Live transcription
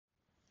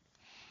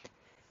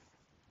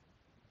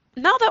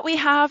Now that we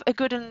have a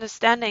good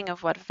understanding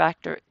of what a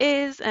vector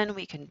is and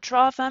we can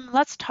draw them,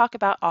 let's talk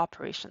about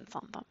operations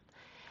on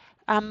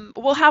them.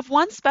 We'll have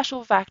one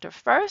special vector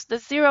first, the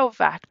zero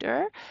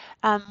vector.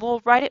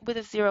 We'll write it with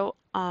a zero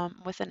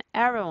with an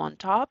arrow on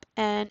top,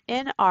 and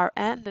in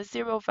Rn, the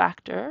zero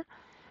vector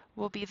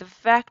will be the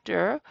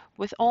vector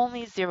with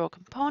only zero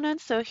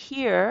components. So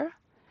here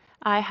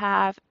I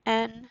have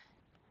n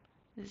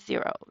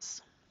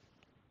zeros.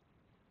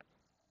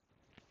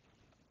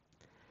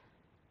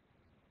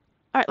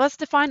 All right, let's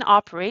define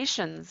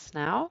operations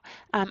now.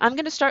 I'm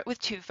going to start with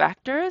two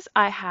vectors.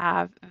 I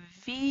have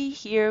v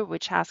here,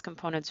 which has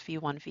components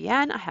v1,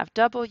 vn. I have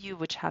w,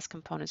 which has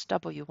components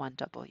w1,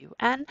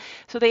 wn.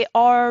 So they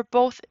are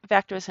both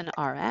vectors in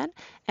Rn.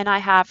 And I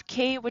have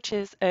k, which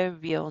is a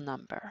real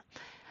number.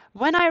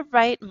 When I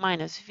write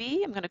minus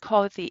v, I'm going to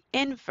call it the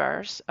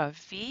inverse of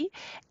v,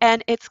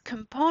 and its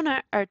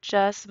component are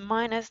just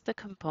minus the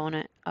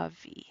component of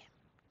v.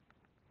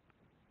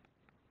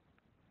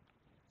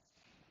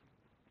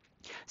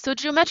 So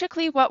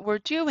geometrically, what we're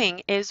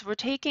doing is we're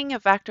taking a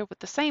vector with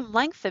the same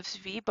length as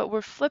v, but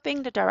we're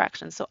flipping the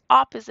direction, so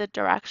opposite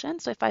direction.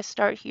 So if I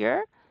start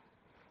here,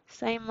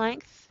 same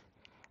length,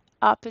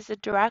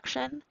 opposite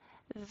direction,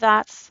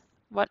 that's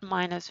what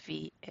minus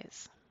v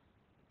is.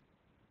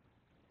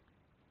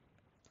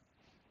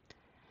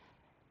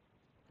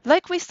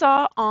 Like we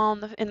saw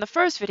in the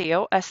first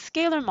video, a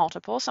scalar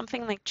multiple,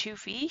 something like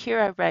 2v, here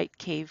I write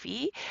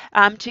kv.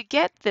 To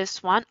get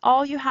this one,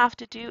 all you have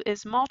to do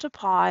is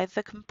multiply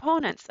the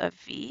components of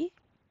v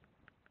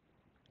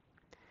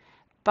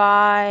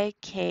by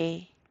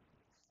k,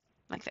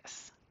 like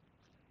this.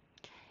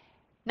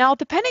 Now,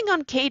 depending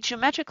on k,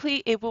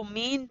 geometrically, it will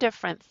mean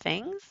different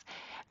things.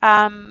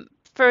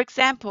 For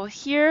example,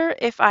 here,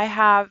 if I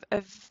have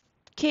a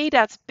k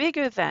that's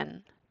bigger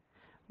than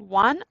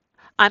 1,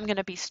 I'm going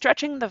to be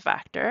stretching the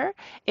vector.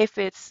 If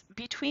it's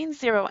between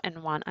 0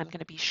 and 1, I'm going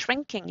to be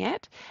shrinking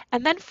it.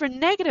 And then for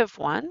negative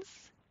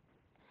ones,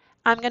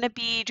 I'm going to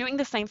be doing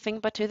the same thing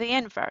but to the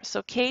inverse.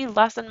 So k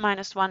less than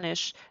minus 1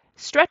 is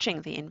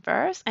stretching the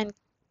inverse, and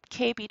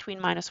k between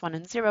minus 1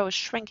 and 0 is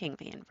shrinking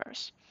the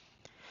inverse.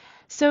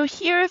 So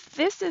here, if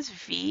this is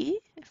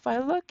v, if I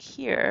look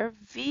here,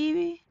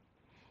 v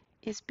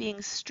is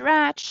being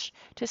stretched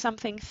to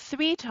something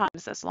 3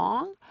 times as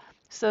long.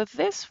 So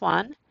this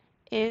one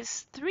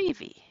is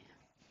 3v.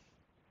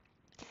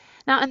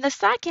 Now in the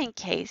second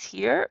case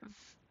here,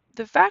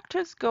 the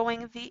vector's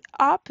going the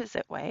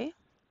opposite way.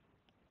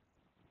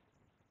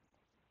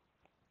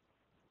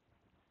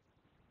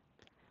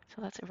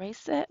 So let's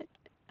erase it.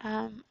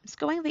 It's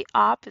going the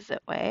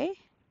opposite way.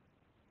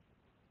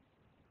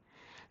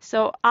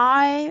 So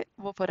I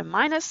will put a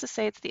minus to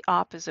say it's the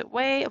opposite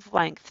way of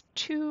length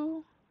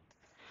 2.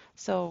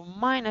 So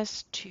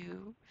minus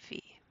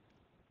 2v.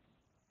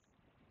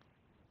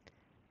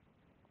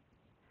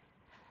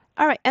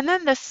 All right, and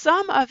then the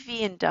sum of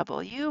v and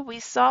w, we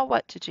saw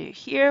what to do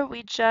here.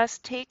 We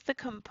just take the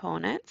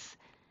components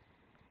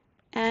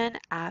and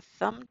add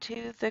them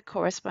to the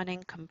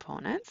corresponding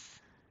components.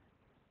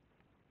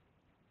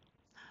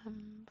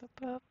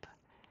 Up,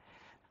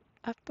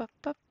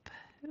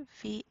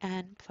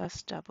 vn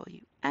plus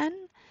wn.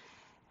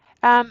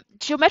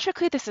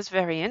 Geometrically, this is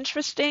very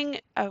interesting.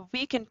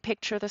 We can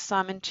picture the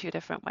sum in two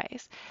different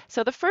ways.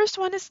 So the first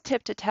one is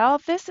tip to tail.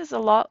 This is a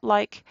lot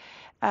like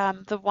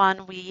the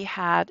one we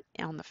had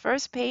on the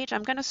first page.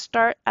 I'm going to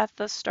start at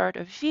the start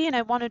of v, and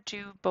I want to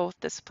do both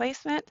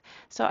displacement.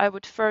 So I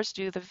would first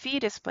do the v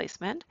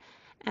displacement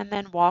and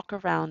then walk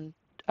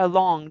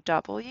along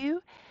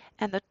w,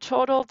 and the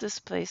total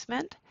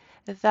displacement,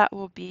 that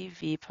will be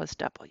v plus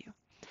w.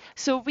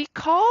 So we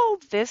call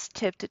this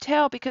tip to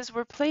tail because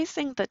we're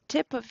placing the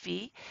tip of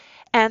v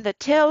and the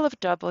tail of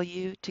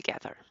w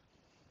together.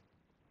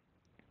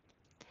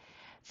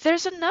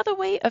 There's another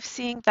way of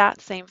seeing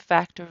that same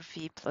vector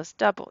v plus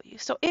w.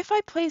 So if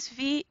I place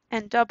v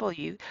and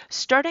w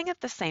starting at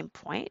the same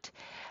point,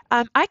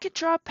 I could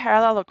draw a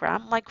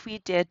parallelogram like we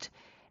did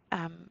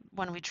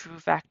when we drew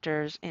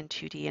vectors in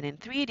 2D and in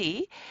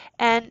 3D.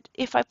 And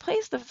if I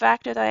place the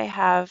vector that I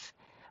have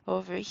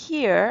over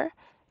here,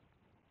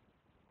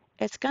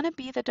 it's going to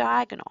be the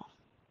diagonal.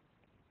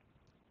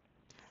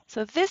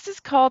 So this is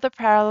called the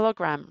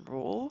parallelogram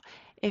rule.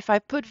 If I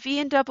put v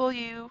and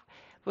w,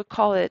 we'll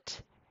call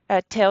it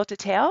tail to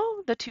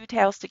tail, the two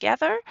tails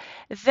together,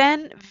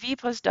 then v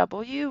plus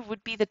w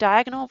would be the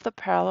diagonal of the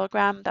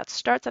parallelogram that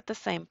starts at the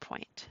same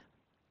point.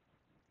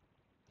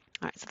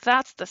 All right, so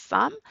that's the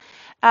sum.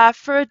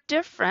 For a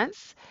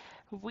difference,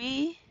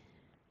 we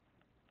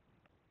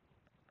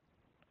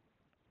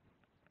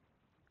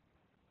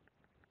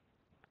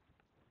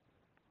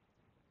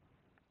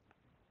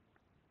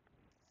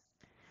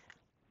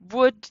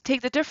would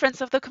take the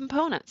difference of the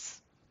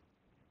components.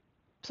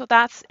 So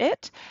that's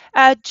it.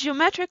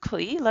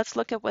 Geometrically, let's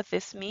look at what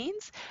this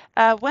means.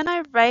 When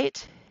I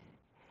write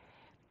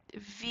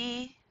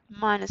v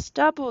minus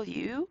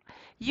w,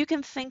 you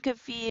can think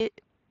of v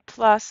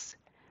plus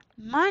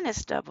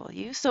minus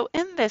w. So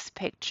in this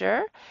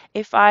picture,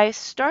 if I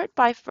start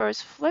by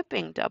first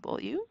flipping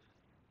w,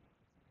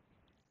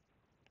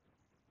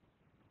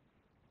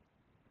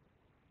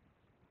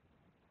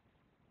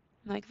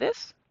 like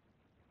this.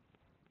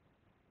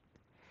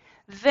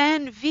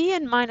 Then V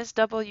and minus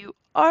W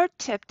are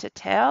tip to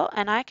tail,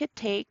 and I could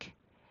take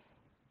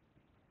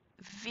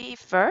V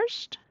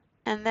first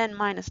and then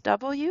minus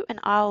W, and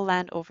I'll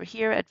land over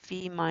here at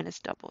V minus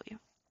W.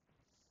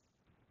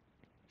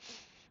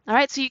 All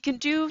right, so you can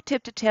do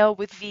tip to tail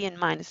with V and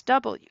minus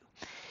W.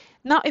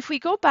 Now, if we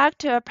go back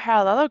to a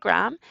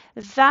parallelogram,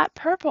 that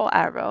purple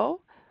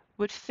arrow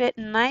would fit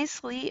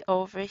nicely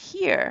over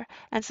here.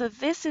 And so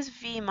this is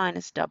V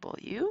minus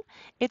W.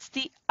 It's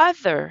the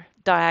other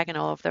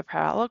diagonal of the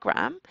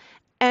parallelogram.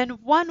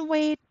 And one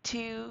way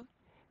to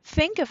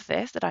think of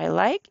this that I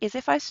like is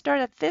if I start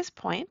at this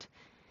point,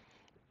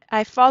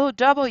 I follow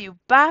W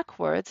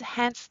backwards,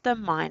 hence the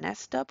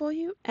minus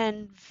W,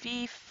 and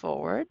V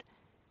forward.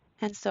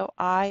 And so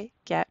I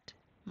get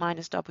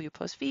minus W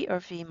plus V, or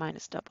V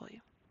minus W.